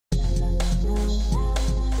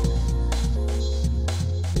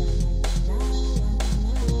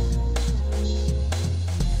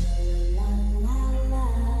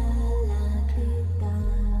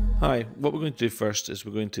Hi, what we're going to do first is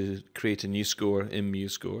we're going to create a new score in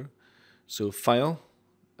Musescore. So File,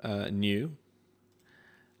 New,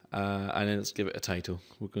 and then let's give it a title.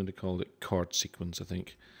 We're going to call it Chord Sequence, I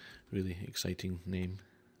think. Really exciting name.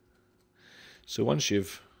 So once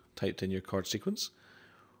you've typed in your chord sequence,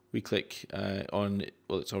 we click on,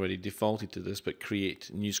 well, it's already defaulted to this, but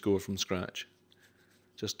create new score from scratch.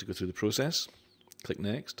 Just to go through the process, click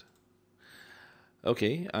Next.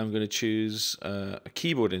 Okay, I'm going to choose a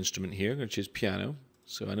keyboard instrument here. I'm going to choose piano.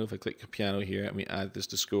 So I know if I click piano here and we add this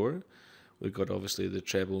to score, we've got obviously the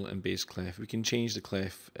treble and bass clef. We can change the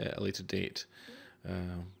clef at a later date.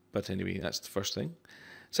 But anyway, that's the first thing.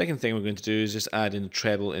 Second thing we're going to do is just add in a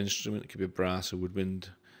treble instrument. It could be brass or woodwind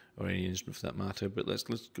or any instrument for that matter. But let's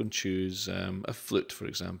go and choose a flute, for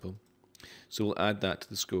example. So we'll add that to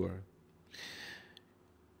the score.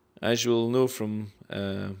 As you'll know from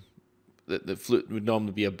the flute would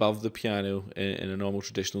normally be above the piano in a normal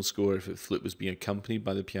traditional score if the flute was being accompanied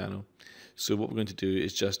by the piano. So what we're going to do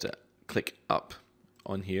is just click up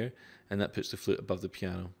on here, and that puts the flute above the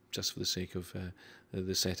piano, just for the sake of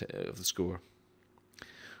the set of the score.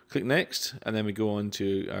 Click Next, and then we go on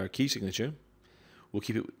to our key signature. We'll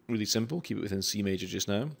keep it really simple, keep it within C major just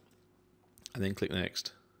now, and then click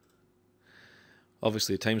Next.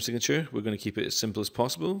 Obviously, time signature, we're going to keep it as simple as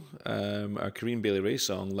possible. Our Corinne Bailey Rae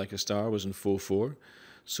song, Like a Star, was in 4/4,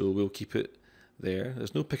 so we'll keep it there.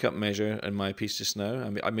 There's no pickup measure in my piece just now.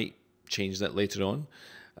 I might change that later on,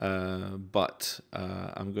 but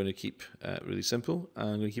I'm going to keep it really simple.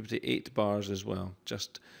 I'm going to keep it to 8 bars as well,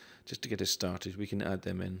 just to get us started. We can add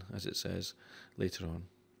them in, as it says, later on.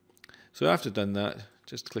 So after done that,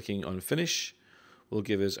 just clicking on Finish will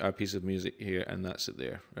give us our piece of music here, and that's it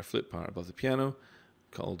there, our flute part above the piano,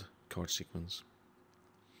 called Chord Sequence.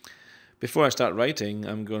 Before I start writing,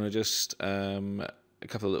 I'm going to just a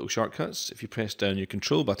couple of little shortcuts. If you press down your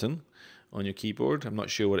Control button on your keyboard, I'm not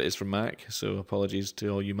sure what it is for Mac, so apologies to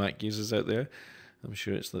all you Mac users out there. I'm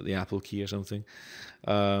sure it's like the Apple key or something.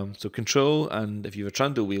 So Control, and if you have a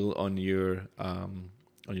trundle wheel on your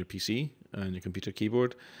PC and your computer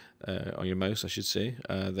keyboard, or your mouse, I should say,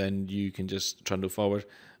 then you can just trundle forward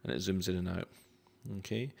and it zooms in and out.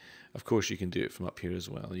 Okay. Of course, you can do it from up here as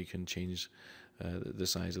well. You can change the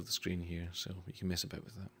size of the screen here, so you can mess about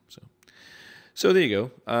with that. So there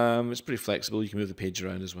you go. It's pretty flexible. You can move the page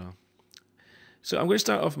around as well. So I'm going to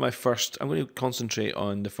start off my first. I'm going to concentrate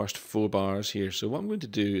on the first 4 bars here. So what I'm going to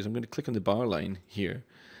do is I'm going to click on the bar line here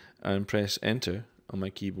and press Enter on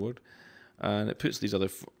my keyboard, and it puts these other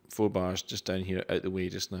 4 bars just down here out the way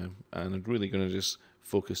just now, and I'm really going to just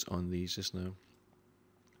focus on these just now.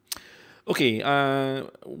 Okay,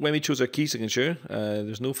 when we chose our key signature,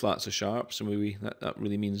 there's no flats or sharps, so that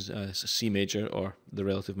really means C major or the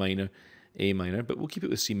relative minor, A minor, but we'll keep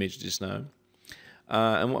it with C major just now.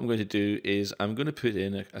 And what I'm going to do is I'm going to put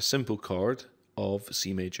in a simple chord of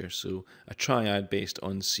C major, so a triad based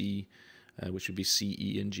on C, which would be C,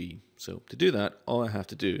 E, and G. So to do that, all I have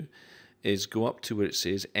to do is go up to where it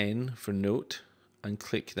says N for note and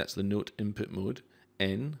click, that's the note input mode,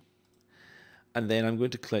 N. And then I'm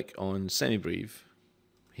going to click on semibreve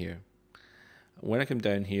here. When I come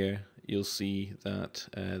down here, you'll see that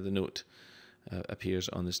the note appears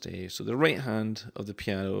on the stave. So the right hand of the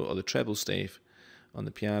piano, or the treble stave on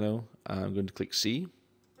the piano, I'm going to click C,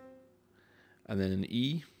 and then an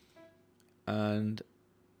E, and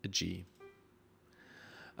a G.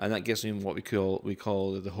 And that gives me what we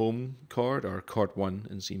call the home chord, or chord 1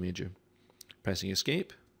 in C major. Pressing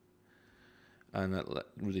Escape, and that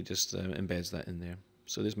really just embeds that in there.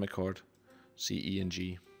 So there's my chord, C, E, and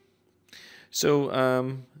G.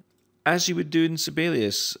 So as you would do in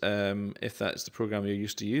Sibelius, if that's the program you're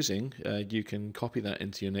used to using, you can copy that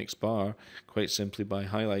into your next bar quite simply by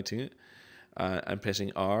highlighting it and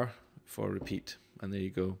pressing R for repeat. And there you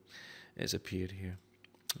go, it's appeared here.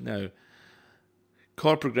 Now,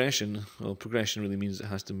 chord progression, well, progression really means it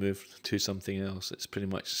has to move to something else. It's pretty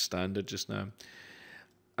much standard just now.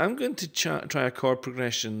 I'm going to try a chord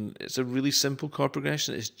progression. It's a really simple chord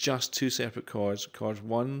progression. It's just 2 separate chords, chord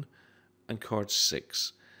 1 and chord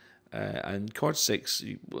 6. And chord 6,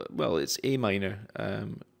 well, it's A minor.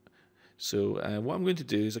 So what I'm going to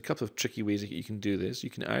do is a couple of tricky ways that you can do this. You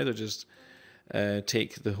can either just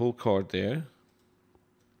take the whole chord there,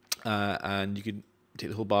 and you can take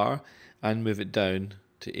the whole bar and move it down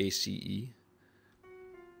to A, C, E.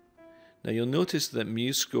 Now you'll notice that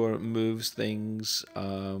Musescore moves things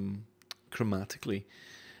chromatically,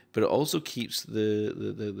 but it also keeps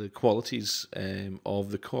the qualities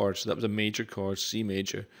of the chord. So that was a major chord, C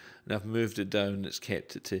major, and I've moved it down. It's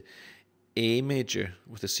kept it to A major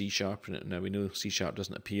with a C sharp in it. Now we know C sharp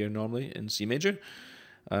doesn't appear normally in C major,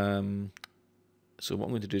 So what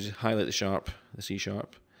I'm going to do is highlight the C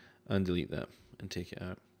sharp, and delete that and take it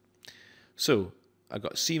out. So I've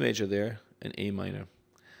got C major there and A minor.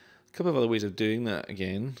 A couple of other ways of doing that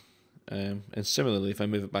again, and similarly, if I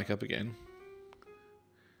move it back up again,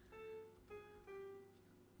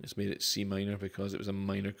 it's made it C minor because it was a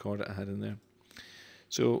minor chord that I had in there.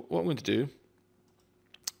 So what I'm going to do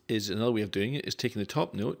is, another way of doing it is taking the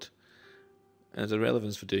top note, and as a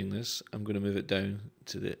relevance for doing this, I'm going to move it down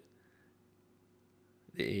to the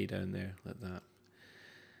A down there, like that.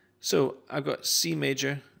 So I've got C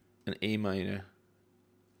major and A minor.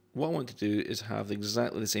 What I want to do is have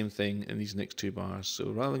exactly the same thing in these next two bars.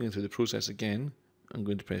 So rather than going through the process again, I'm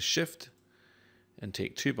going to press Shift and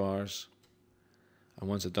take 2 bars. And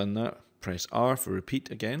once I've done that, press R for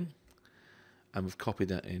repeat again. And we've copied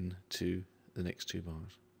that into the next 2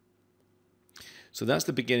 bars. So that's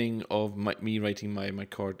the beginning of me writing my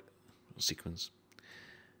chord sequence.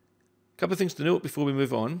 A couple of things to note before we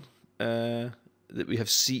move on. That we have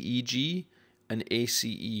CEG and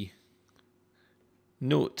ACE.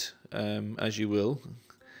 Note, as you will,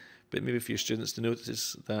 but maybe for your students to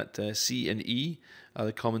notice that C and E are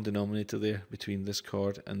the common denominator there between this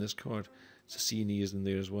chord and this chord. So C and E is in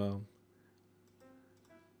there as well.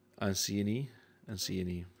 And C and E, and C and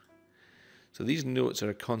E. So these notes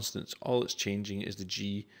are constants. All it's changing is the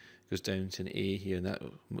G goes down to an A here, and that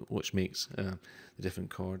which makes the different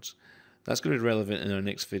chords. That's going to be relevant in our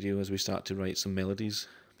next video as we start to write some melodies,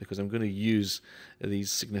 because I'm going to use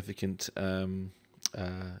these significant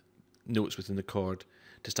notes within the chord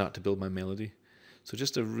to start to build my melody. So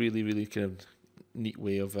just a really kind of neat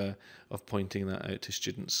way of pointing that out to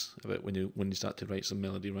students about when you start to write some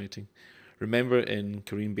melody writing. Remember, in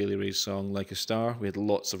Kareem Bailey Ray's song Like a Star, we had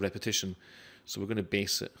lots of repetition, so we're going to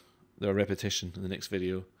base our repetition in the next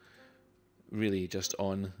video really just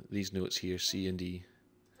on these notes here, C and E.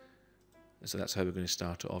 So that's how we're going to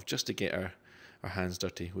start it off, just to get our hands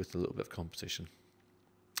dirty with a little bit of competition.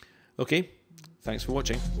 Okay, thanks for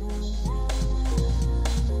watching.